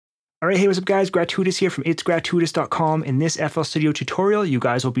All right, hey, what's up guys? GratuiTous here from itsgratuitous.com. In this FL Studio tutorial, you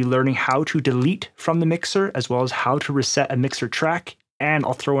guys will be learning how to delete from the mixer as well as how to reset a mixer track. And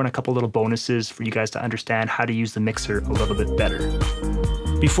I'll throw in a couple little bonuses for you guys to understand how to use the mixer a little bit better.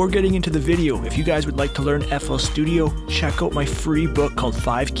 Before getting into the video, if you guys would like to learn FL Studio, check out my free book called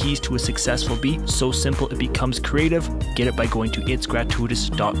 5 Keys to a Successful Beat. So simple it becomes creative. Get it by going to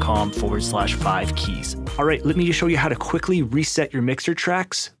itsgratuitous.com/5 keys. All right, let me just show you how to quickly reset your mixer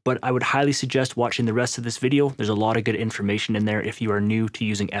tracks, but I would highly suggest watching the rest of this video. There's a lot of good information in there if you are new to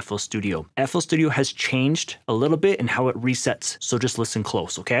using FL Studio. FL Studio has changed a little bit in how it resets, so just listen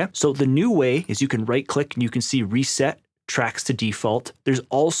close, okay? So the new way is you can right click and you can see reset tracks to default. There's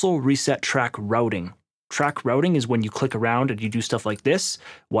also reset track routing. Track routing is when you click around and you do stuff like this.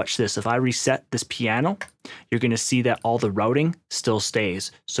 Watch this. If I reset this piano, you're going to see that all the routing still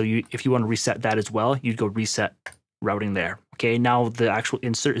stays. So if you want to reset that as well, you'd go reset routing there. Okay, now the actual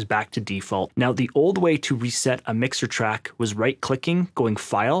insert is back to default. Now the old way to reset a mixer track was right clicking, going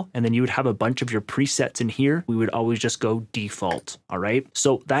file, and then you would have a bunch of your presets in here. We would always just go default. All right,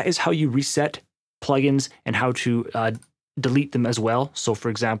 so that is how you reset plugins and how to delete them as well. So for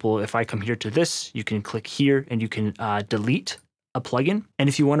example, if I come here to this, you can click here and you can delete a plugin. And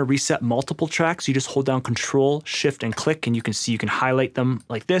if you want to reset multiple tracks, you just hold down Control, Shift, and click, and you can see you can highlight them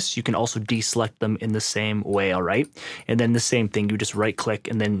like this. You can also deselect them in the same way, all right? And then the same thing, you just right click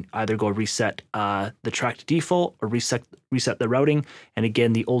and then either go reset the track to default or reset the routing. And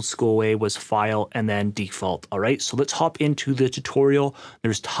again, the old school way was file and then default, all right? So let's hop into the tutorial.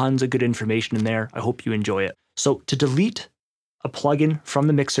 There's tons of good information in there. I hope you enjoy it. So to delete a plugin from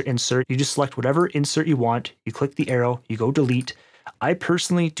the mixer insert, you just select whatever insert you want, you click the arrow, you go delete. I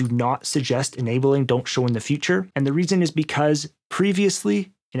personally do not suggest enabling don't show in the future. And the reason is because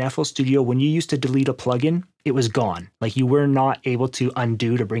previously in FL Studio, when you used to delete a plugin, it was gone. Like you were not able to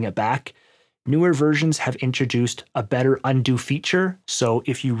undo to bring it back. Newer versions have introduced a better undo feature. So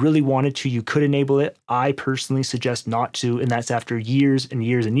if you really wanted to, you could enable it. I personally suggest not to, and that's after years and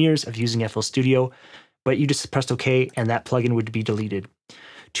years and years of using FL Studio. But you just pressed OK and that plugin would be deleted.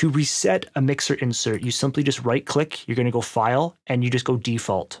 To reset a mixer insert, you simply just right click, you're going to go File, and you just go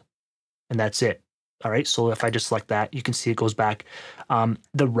Default. And that's it. All right, so if I just select that, you can see it goes back.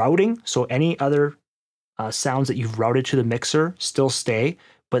 The routing, so any other sounds that you've routed to the mixer still stay,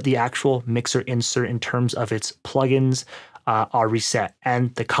 but the actual mixer insert in terms of its plugins are reset,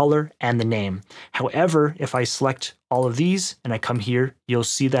 and the color and the name. However, if I select all of these and I come here, you'll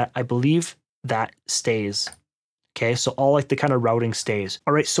see that I believe that stays. Okay, so all like the kind of routing stays.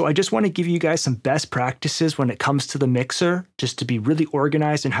 All right, so I just want to give you guys some best practices when it comes to the mixer, just to be really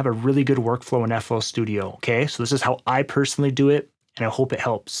organized and have a really good workflow in FL Studio. Okay, so this is how I personally do it, and I hope it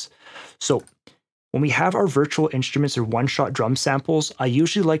helps. So when we have our virtual instruments or one-shot drum samples, I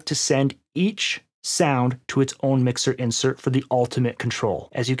usually like to send each sound to its own mixer insert for the ultimate control.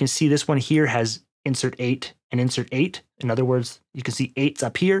 As you can see, this one here has insert 8 and insert 8. In other words, you can see 8's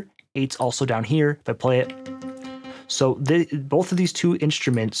up here, 8's also down here if I play it. So both of these two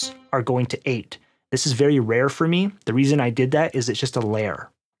instruments are going to 8. This is very rare for me. The reason I did that is it's just a layer.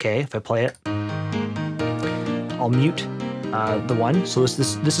 Okay, if I play it, I'll mute the one. So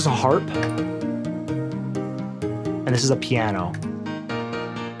this is a harp, and this is a piano.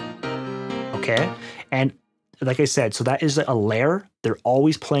 Okay, and like I said, so that is a layer. They're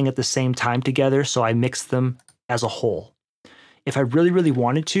always playing at the same time together, so I mix them as a whole. If I really, really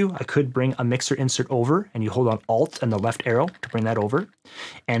wanted to, I could bring a mixer insert over, and you hold on Alt and the left arrow to bring that over.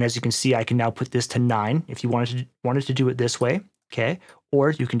 And as you can see, I can now put this to 9 if you wanted to do it this way, okay? Or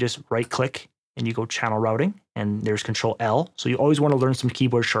you can just right click and you go channel routing, and there's Control L. So you always want to learn some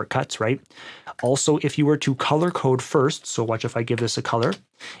keyboard shortcuts, right? Also, if you were to color code first, so watch if I give this a color,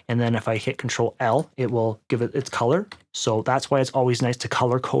 and then if I hit Control L, it will give it its color. So that's why it's always nice to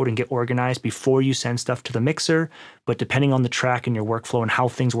color code and get organized before you send stuff to the mixer. But depending on the track and your workflow and how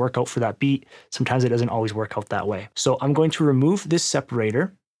things work out for that beat, sometimes it doesn't always work out that way. So I'm going to remove this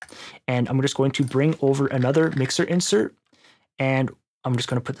separator, and I'm just going to bring over another mixer insert, and I'm just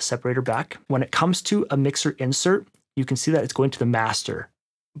going to put the separator back. When it comes to a mixer insert, you can see that it's going to the master.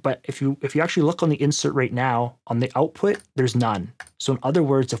 But if you actually look on the insert right now, on the output, there's none. So in other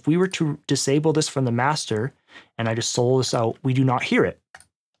words, if we were to disable this from the master and I just solo this out, we do not hear it.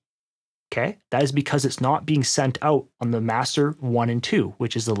 Okay, that is because it's not being sent out on the master 1 and 2,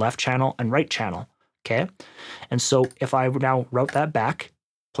 which is the left channel and right channel. Okay, and so if I now route that back,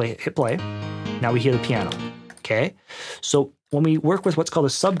 hit play, now we hear the piano. Okay, so when we work with what's called a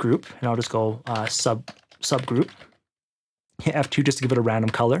subgroup, and I'll just go subgroup, hit F2 just to give it a random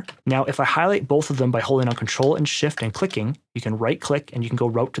color. Now, if I highlight both of them by holding on Control and Shift and clicking, you can right click and you can go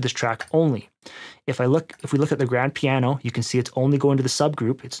route to this track only. If we look at the grand piano, you can see it's only going to the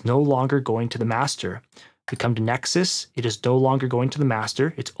subgroup. It's no longer going to the master. We come to Nexus, it is no longer going to the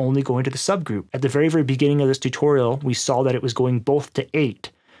master, it's only going to the subgroup. At the very, very beginning of this tutorial, we saw that it was going both to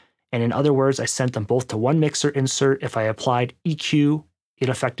 8. And in other words, I sent them both to one mixer insert. If I applied EQ, it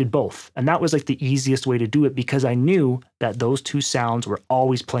affected both. And that was like the easiest way to do it because I knew that those two sounds were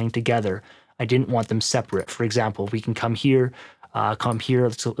always playing together. I didn't want them separate. For example, we can come here,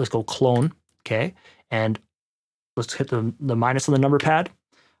 let's go clone, okay? And let's hit the minus on the number pad.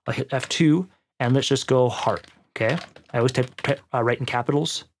 I'll hit F2. And let's just go harp, okay? I always write in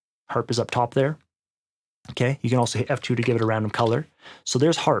capitals. Harp is up top there, okay? You can also hit F2 to give it a random color. So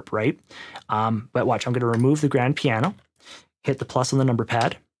there's harp, right? But watch, I'm gonna remove the grand piano, hit the plus on the number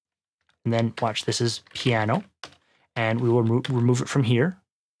pad, and then watch, this is piano, and we will remove it from here.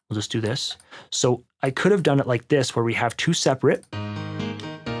 We'll just do this. So I could have done it like this, where we have two separate,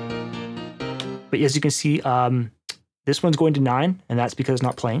 but as you can see, this one's going to 9, and that's because it's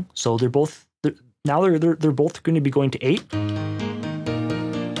not playing. So they're both, now they're both going to be going to 8.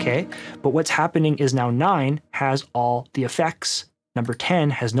 Okay, but what's happening is now 9 has all the effects. Number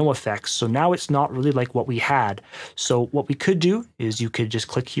 10 has no effects. So now it's not really like what we had. So what we could do is you could just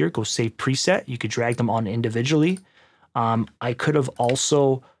click here, go save preset. You could drag them on individually. I could have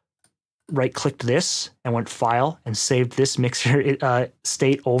also right-clicked this and went File and saved this mixer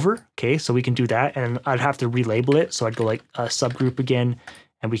state over. Okay, so we can do that, and I'd have to relabel it. So I'd go like subgroup again,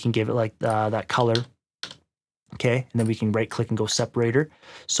 and we can give it like that color. Okay, and then we can right-click and go separator.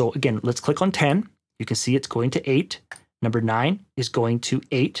 So again, let's click on 10. You can see it's going to 8. Number 9 is going to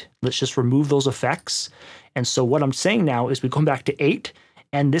 8. Let's just remove those effects. And so what I'm saying now is we come back to 8,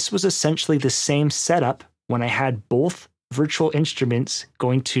 and this was essentially the same setup when I had both virtual instruments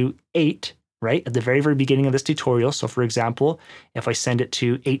going to 8, right, at the very, very beginning of this tutorial. So for example, if I send it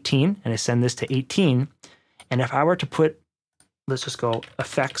to 18 and I send this to 18, and if I were to put, let's just go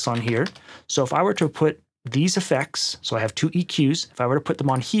effects on here. So if I were to put these effects, so I have two EQs, if I were to put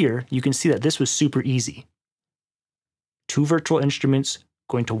them on here, you can see that this was super easy. Two virtual instruments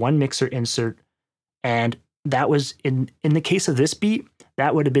going to one mixer insert, and that was, in the case of this beat,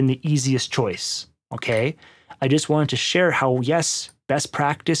 that would have been the easiest choice, okay? I just wanted to share how, yes, best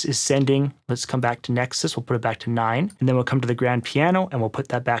practice is sending, let's come back to Nexus, we'll put it back to 9, and then we'll come to the grand piano and we'll put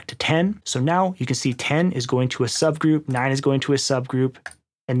that back to 10. So now you can see 10 is going to a subgroup, 9 is going to a subgroup,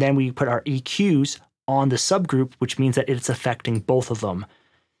 and then we put our EQs on the subgroup, which means that it's affecting both of them.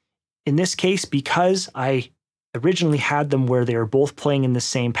 In this case, because I originally had them where they were both playing in the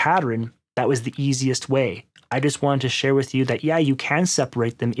same pattern, that was the easiest way. I just wanted to share with you that, yeah, you can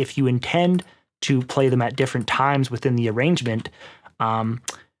separate them if you intend to play them at different times within the arrangement.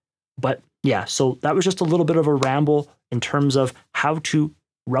 But yeah, so that was just a little bit of a ramble in terms of how to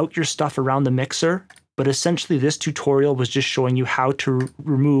route your stuff around the mixer. But essentially this tutorial was just showing you how to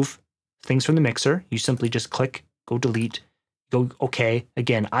remove things from the mixer. You simply just click, go delete, go OK.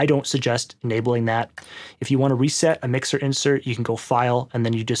 Again, I don't suggest enabling that. If you want to reset a mixer insert, you can go File, and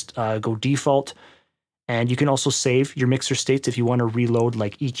then you just go Default. And you can also save your mixer states if you want to reload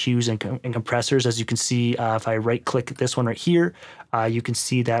like EQs and compressors. As you can see, if I right click this one right here, you can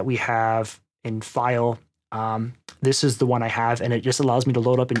see that we have in File, this is the one I have, and it just allows me to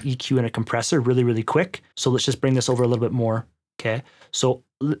load up an EQ and a compressor really, really quick. So let's just bring this over a little bit more. Okay, so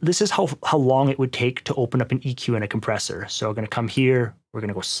this is how long it would take to open up an EQ and a compressor. So we're going to come here, we're going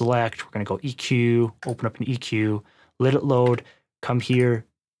to go select, we're going to go EQ, open up an EQ, let it load, come here,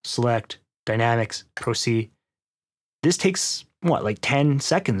 select, dynamics, proceed. This takes, what, like 10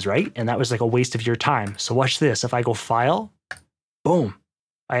 seconds, right? And that was like a waste of your time. So watch this. If I go File, boom,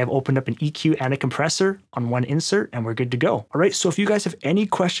 I have opened up an EQ and a compressor on one insert, and we're good to go. All right, so if you guys have any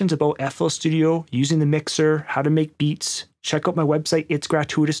questions about FL Studio, using the mixer, how to make beats, check out my website,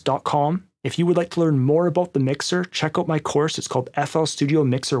 itsgratuitous.com. If you would like to learn more about the mixer, check out my course. It's called FL Studio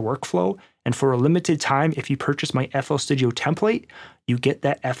Mixer Workflow. And for a limited time, if you purchase my FL Studio template, you get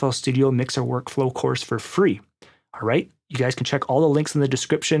that FL Studio Mixer Workflow course for free. All right, you guys can check all the links in the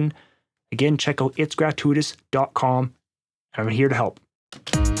description. Again, check out itsgratuitous.com. I'm here to help.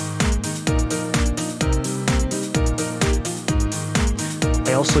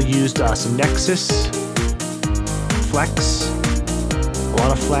 I also used some Nexus, Flex, a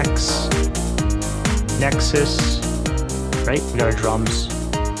lot of Flex, Nexus, right? We got our drums.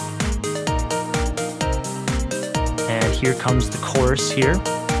 And here comes the chorus here.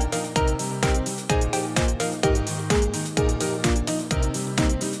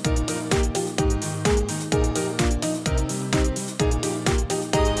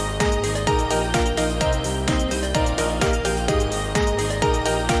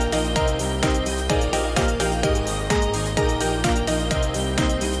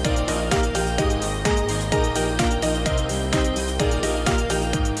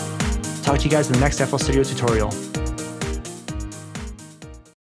 talk to you guys in the next FL Studio tutorial.